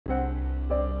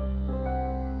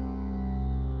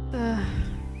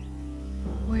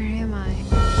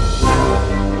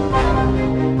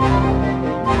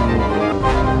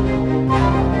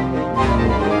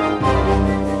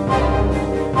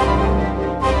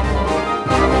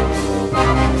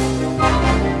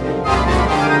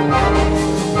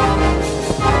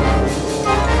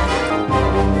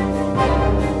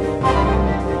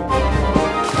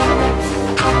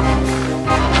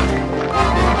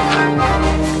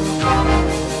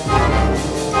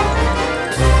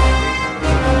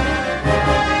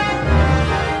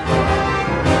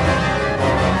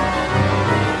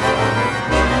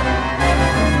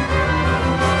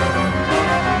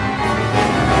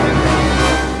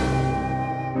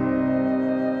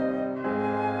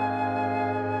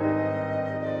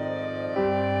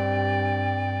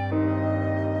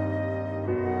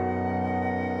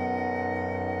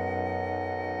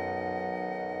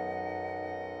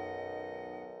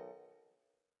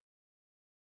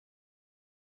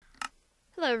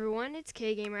Hello everyone, it's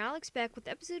KAGamer Alex back with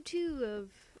episode 2 of,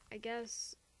 I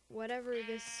guess, whatever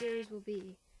this series will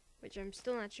be, which I'm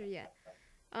still not sure yet.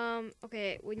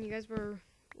 Okay, when you guys were,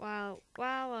 while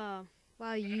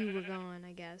you were gone,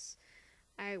 I guess,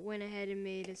 I went ahead and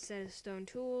made a set of stone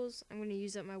tools. I'm gonna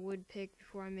use up my wood pick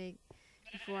before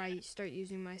I start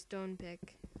using my stone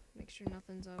pick. Make sure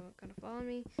nothing's gonna follow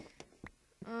me.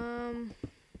 I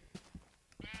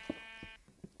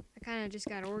kind of just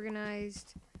got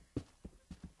organized.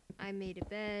 I made a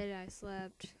bed, I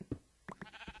slept.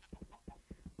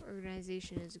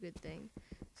 Organization is a good thing.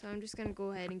 So I'm just gonna go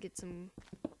ahead and get some,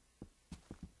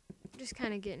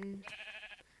 I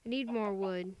need more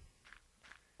wood,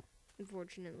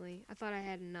 unfortunately. I thought I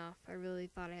had enough. I really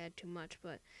thought I had too much,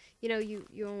 but, you know, you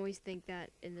always think that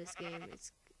in this game.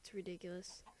 It's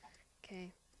ridiculous.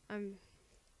 Okay,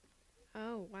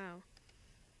 oh, wow.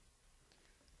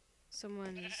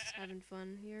 Someone is having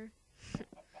fun here.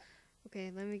 Okay,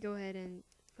 let me go ahead and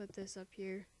put this up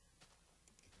here.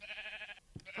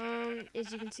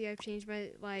 As you can see, I've changed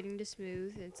my lighting to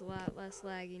smooth. It's a lot less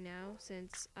laggy now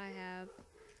since I have...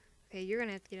 Okay, you're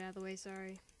gonna have to get out of the way,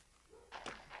 sorry.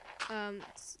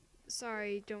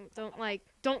 Sorry,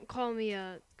 don't call me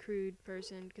a crude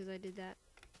person because I did that.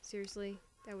 Seriously,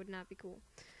 that would not be cool.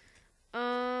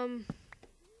 I'm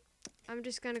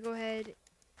just gonna go ahead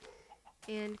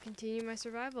and continue my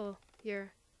survival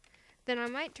here. Then I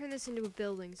might turn this into a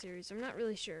building series. I'm not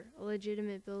really sure. A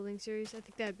legitimate building series. I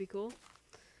think that'd be cool.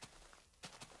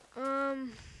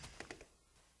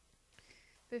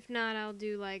 If not, I'll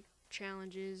do like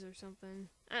challenges or something.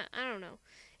 I don't know.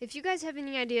 If you guys have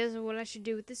any ideas of what I should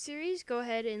do with this series, go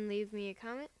ahead and leave me a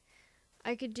comment.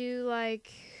 I could do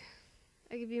like,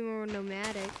 I could be more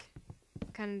nomadic.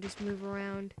 Kind of just move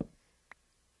around.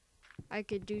 I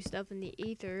could do stuff in the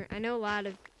ether. I know a lot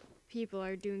of people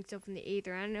are doing stuff in the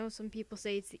ether. I know some people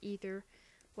say it's the ether.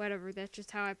 Whatever, that's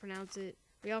just how I pronounce it.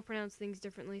 We all pronounce things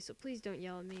differently, so please don't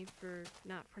yell at me for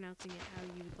not pronouncing it how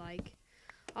you would like.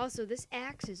 Also, this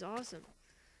axe is awesome.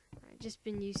 I've just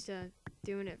been used to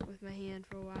doing it with my hand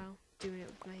for a while.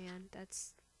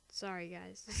 Sorry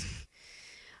guys.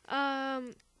 I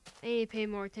need to pay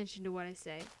more attention to what I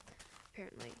say,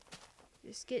 apparently.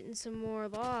 Just getting some more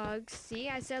logs. See,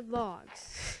 I said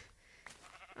logs.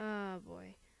 Oh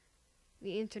boy.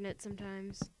 The internet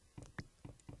sometimes.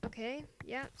 Okay,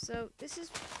 yeah, so this is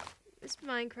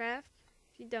Minecraft.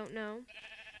 If you don't know,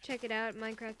 check it out at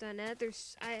minecraft.net.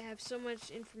 I have so much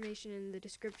information in the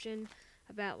description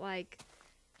about, like,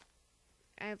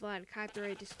 I have a lot of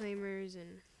copyright disclaimers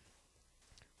and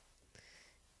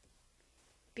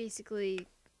basically,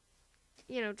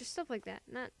 you know, just stuff like that.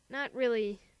 Not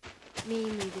really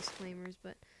mainly disclaimers,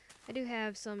 but I do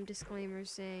have some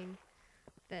disclaimers saying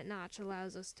that Notch,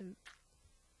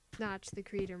 the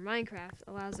creator of Minecraft,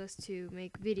 allows us to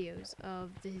make videos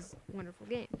of his wonderful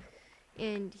game.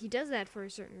 And he does that for a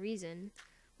certain reason.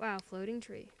 Wow, floating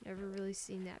tree. Never really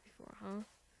seen that before, huh?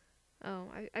 Oh,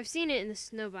 I've seen it in the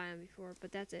snow biome before,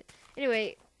 but that's it.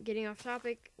 Anyway, getting off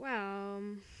topic. Wow.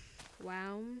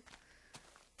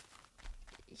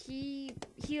 He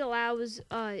allows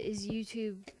the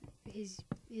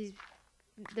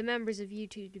members of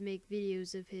YouTube to make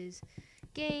videos of his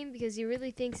game because he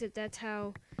really thinks that that's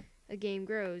how a game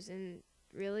grows, and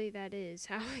really that is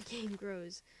how a game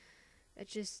grows.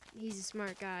 That's just, he's a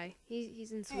smart guy.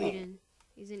 He's in Sweden.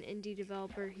 He's an indie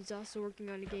developer. He's also working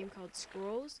on a game called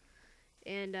Scrolls,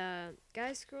 and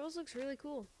guys, Scrolls looks really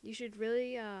cool. You should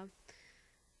really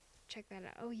check that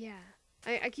out. Oh yeah,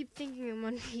 I keep thinking I'm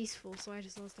unpeaceful, so I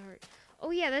just lost a heart.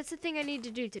 Oh yeah, that's the thing I need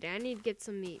to do today. I need to get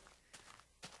some meat.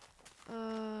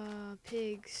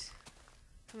 Pigs,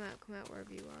 come out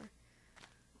wherever you are.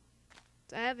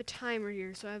 So I have a timer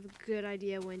here, so I have a good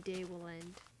idea when day will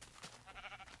end.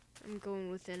 I'm going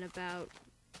within about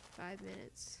 5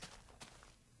 minutes.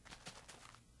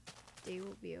 Day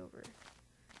will be over.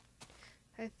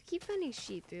 I keep finding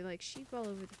sheep. They're like sheep all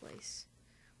over the place.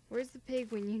 Where's the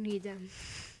pig when you need them?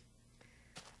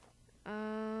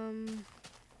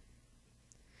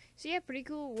 So yeah, pretty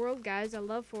cool world, guys. I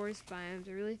love forest biomes.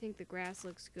 I really think the grass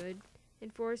looks good in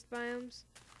forest biomes.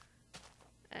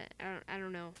 I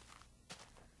don't know.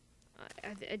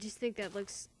 I just think that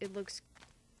it looks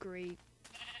great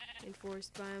in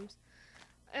forest biomes.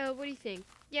 What do you think?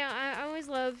 Yeah, I always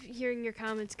love hearing your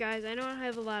comments, guys. I know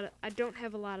I don't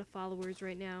have a lot of followers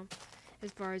right now,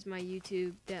 as far as my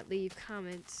YouTube that leave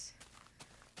comments.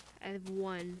 I have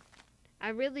one. I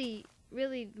really,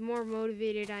 the more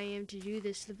motivated I am to do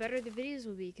this, the better the videos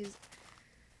will be, because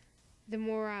the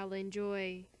more I'll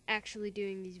enjoy actually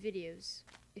doing these videos,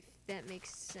 if that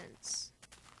makes sense.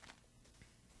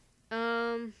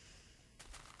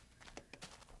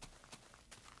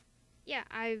 yeah,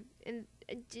 I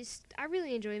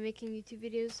really enjoy making YouTube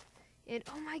videos. And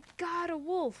oh my god, a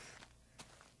wolf!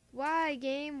 Why,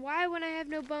 game? Why, when I have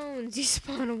no bones, you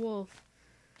spawn a wolf?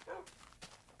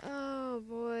 Oh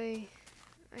boy,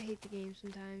 I hate the game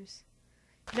sometimes.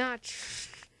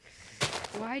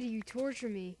 Why do you torture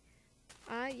me?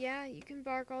 Yeah, you can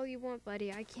bark all you want,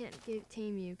 buddy. I can't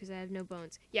tame you because I have no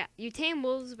bones. Yeah, you tame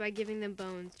wolves by giving them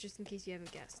bones, just in case you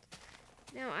haven't guessed.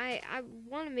 Now, I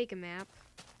want to make a map.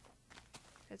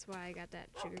 That's why I got that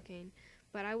sugarcane.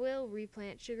 But I will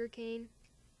replant sugarcane.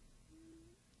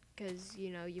 Because, you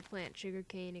know, you plant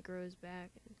sugarcane, it grows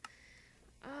back. And,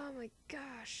 oh my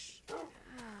gosh.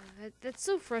 That's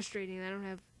so frustrating that I don't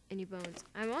have any bones.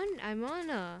 I'm on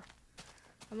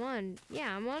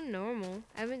normal.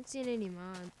 I haven't seen any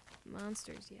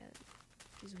monsters yet,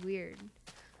 which is weird.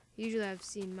 Usually I've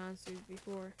seen monsters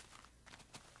before.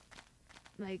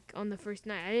 Like, on the first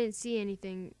night. I didn't see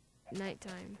anything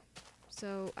nighttime.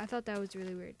 So, I thought that was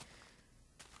really weird.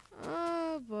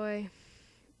 Oh, boy.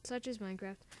 Such is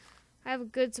Minecraft. I have a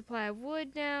good supply of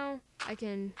wood now.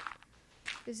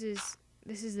 This is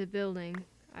the building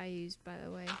I used, by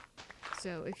the way.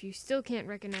 So if you still can't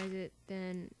recognize it,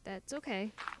 then that's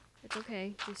okay. It's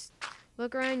okay. Just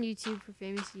look around YouTube for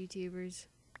famous YouTubers.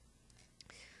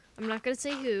 I'm not going to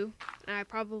say who, and I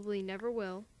probably never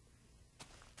will.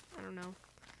 I don't know.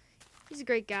 He's a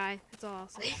great guy. That's all I'll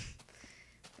say.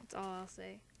 That's all I'll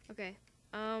say. Okay.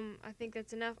 I think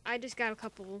that's enough. I just got a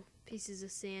couple pieces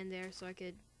of sand there so I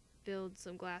could build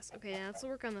some glass. Okay, now let's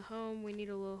work on the home. We need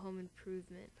a little home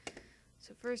improvement.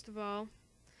 So first of all,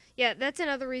 yeah, that's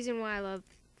another reason why I love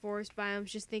forest biomes.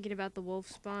 Just thinking about the wolf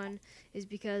spawn is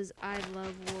because I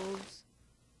love wolves.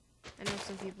 I know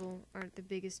some people aren't the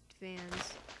biggest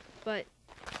fans, but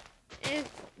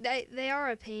they are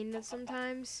a pain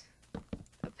sometimes,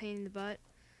 a pain in the butt.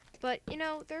 But you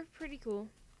know, they're pretty cool,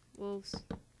 wolves.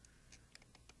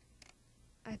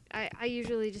 I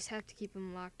usually just have to keep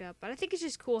them locked up, but I think it's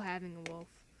just cool having a wolf.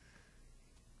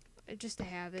 Just to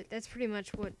have it. That's pretty much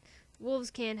what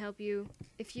wolves can help you.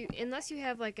 Unless you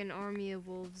have like an army of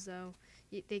wolves, though,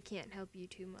 they can't help you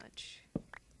too much.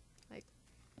 Like,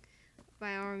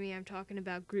 by army, I'm talking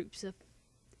about groups of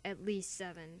at least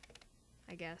 7,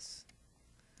 I guess.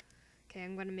 Okay,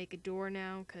 I'm gonna make a door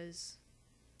now, cause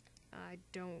I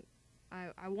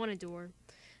want a door.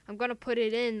 I'm gonna put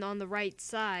it in on the right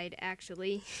side,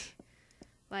 actually.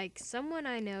 Like, someone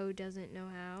I know doesn't know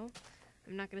how.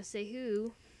 I'm not gonna say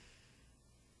who.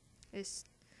 It's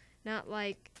not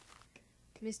like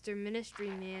Mr. Ministry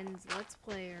Man's Let's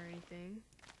Play or anything.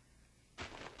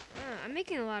 I'm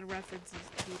making a lot of references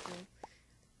to people.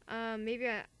 Maybe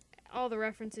all the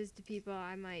references to people,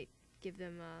 I might give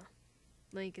them a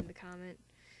link in the comment.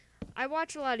 I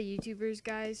watch a lot of YouTubers,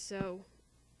 guys, so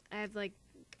I have like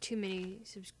too many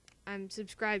I'm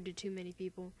subscribed to too many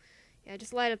people. Yeah,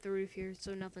 just light up the roof here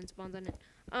so nothing spawns on it.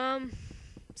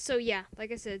 So yeah,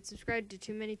 like I said, subscribed to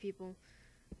too many people.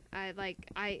 I'm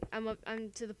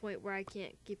to the point where I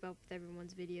can't keep up with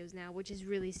everyone's videos now, which is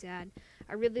really sad.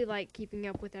 I really like keeping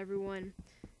up with everyone,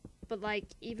 but like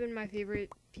even my favorite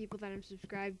people that I'm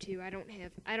subscribed to, I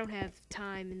don't have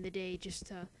time in the day just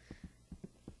to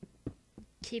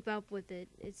keep up with it.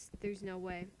 There's no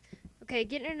way. Okay,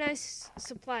 getting a nice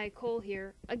supply of coal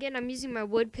here. Again, I'm using my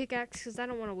wood pickaxe because I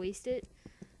don't want to waste it.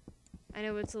 I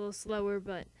know it's a little slower,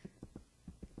 but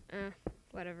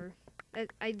whatever.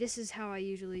 This is how I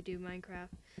usually do Minecraft.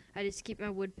 I just keep my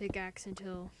wood pickaxe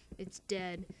until it's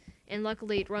dead, and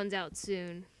luckily it runs out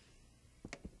soon.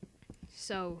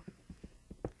 So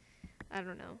I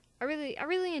don't know. I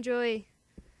really enjoy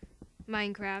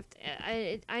Minecraft.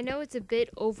 I know it's a bit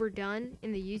overdone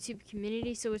in the YouTube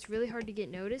community, so it's really hard to get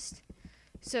noticed.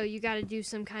 So you got to do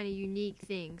some kind of unique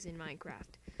things in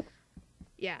Minecraft.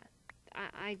 Yeah.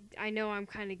 I know I'm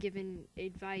kind of giving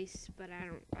advice, but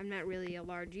I'm not really a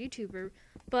large YouTuber,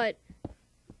 but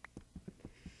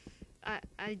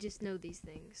I just know these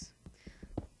things.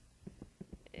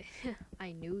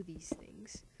 I know these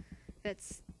things.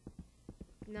 That's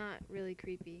not really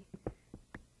creepy.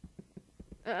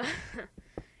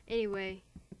 Anyway,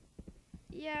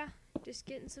 yeah, just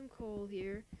getting some coal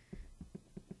here.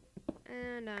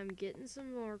 And I'm getting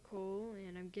some more coal,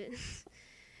 and I'm getting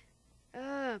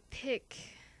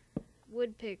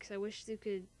wood picks. I wish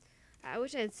I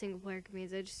had single player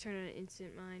commands. I just turned on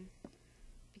instant mine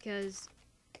because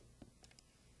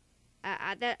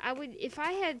I would, if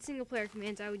I had single player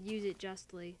commands, I would use it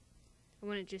justly. I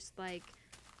wouldn't just like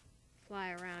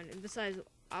fly around. And besides,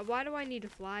 why do I need to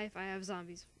fly if I have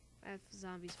zombies? I have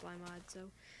zombies fly mod, so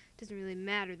it doesn't really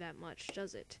matter that much,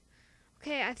 does it?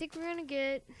 Okay, I think we're gonna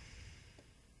get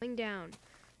going down.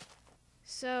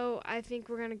 So I think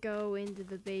we're gonna go into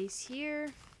the base here.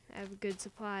 I have a good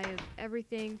supply of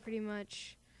everything pretty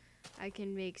much. I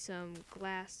can make some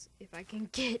glass if I can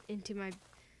get into my...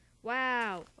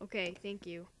 Wow! Okay, thank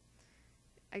you.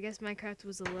 I guess Minecraft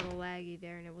was a little laggy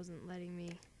there and it wasn't letting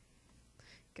me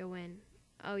go in.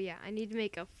 Oh yeah, I need to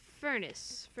make a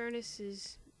furnace. Furnace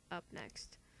is up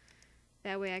next.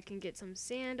 That way I can get some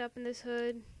sand up in this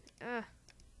hood.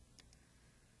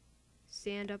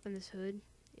 Sand up in this hood.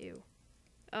 Ew.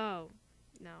 Oh,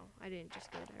 no, I didn't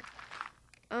just go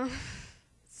there.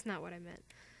 It's not what I meant.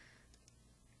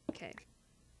 Okay.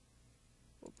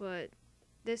 But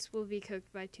this will be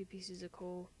cooked by 2 pieces of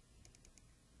coal.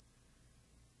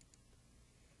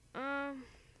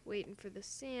 Waiting for the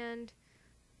sand.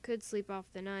 Could sleep off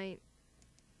the night.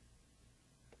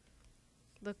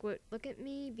 Look at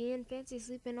me being fancy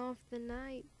sleeping off the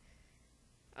night.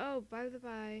 Oh, by the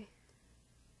by.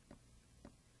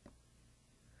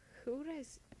 Who did I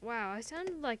wow, I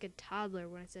sounded like a toddler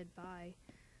when I said bye.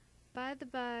 By the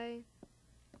by.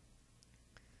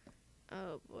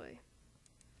 Oh boy.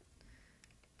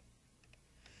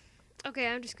 Okay,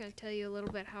 I'm just gonna tell you a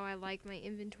little bit how I like my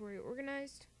inventory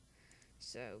organized.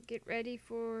 So get ready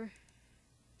for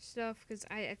stuff because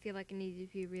I feel like I need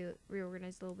to be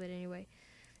reorganized a little bit anyway.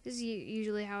 This is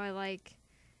usually how I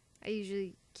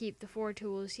usually keep the 4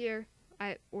 tools here,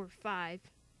 or 5.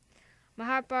 My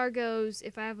hotbar goes,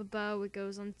 if I have a bow, it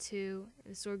goes on 2,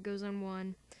 and the sword goes on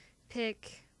 1.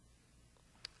 Pick,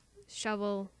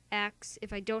 shovel, axe.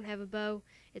 If I don't have a bow,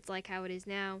 it's like how it is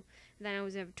now. And then I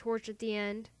always have a torch at the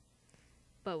end,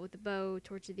 but with the bow,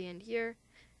 torch at the end here.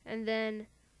 And then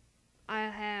I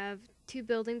have 2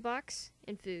 building blocks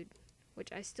and food,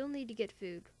 which I still need to get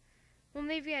food. Well,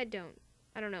 maybe I don't.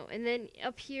 I don't know. And then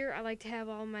up here, I like to have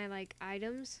all my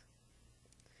items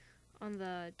on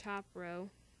the top row,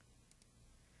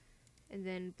 and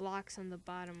then blocks on the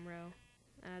bottom row.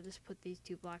 And I'll just put these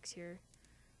 2 blocks here,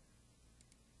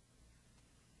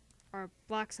 or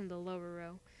blocks on the lower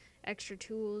row. Extra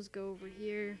tools go over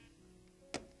here.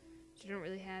 I don't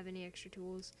really have any extra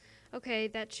tools. Okay,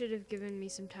 that should have given me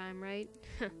some time, right?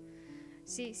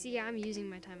 See, I'm using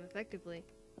my time effectively.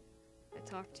 I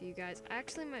talked to you guys. I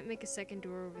actually might make a second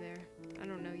door over there. I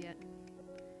don't know yet.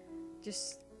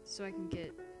 Just so I can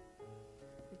get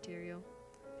material.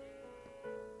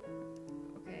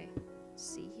 Okay,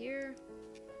 see here.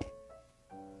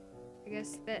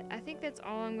 I think that's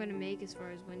all I'm gonna make as far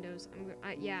as windows.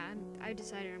 I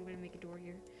decided I'm gonna make a door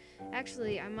here.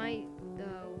 Actually, I might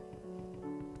though.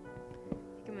 I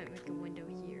think I might make a window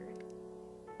here.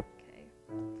 Okay.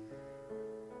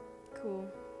 Cool.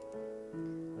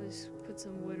 Let's put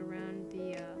some wood around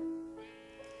the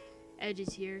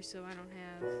edges here so I don't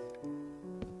have.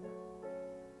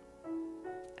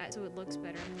 So it looks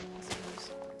better, I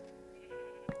suppose.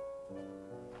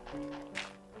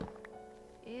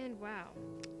 And wow.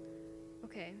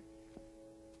 Okay.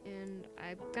 And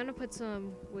I'm gonna put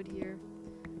some wood here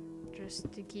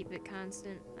just to keep it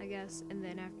constant, I guess. And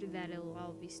then after that, it'll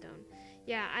all be stone.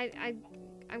 Yeah,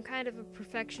 I'm kind of a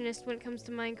perfectionist when it comes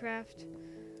to Minecraft.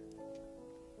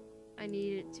 I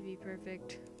need it to be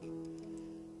perfect.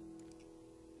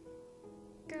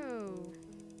 Go.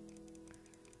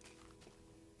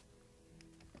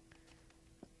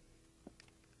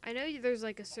 I know there's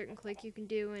a certain click you can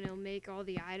do and it'll make all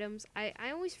the items. I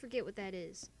always forget what that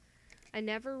is. I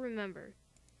never remember.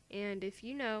 And if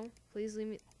you know, please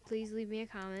leave me a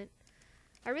comment.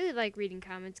 I really like reading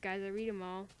comments, guys. I read them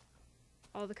all.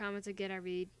 All the comments I get, I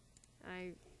read.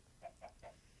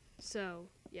 So,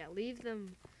 yeah, leave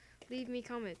me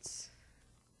comments.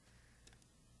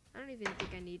 I don't even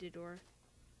think I need a door.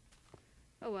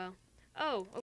 Oh well. Oh,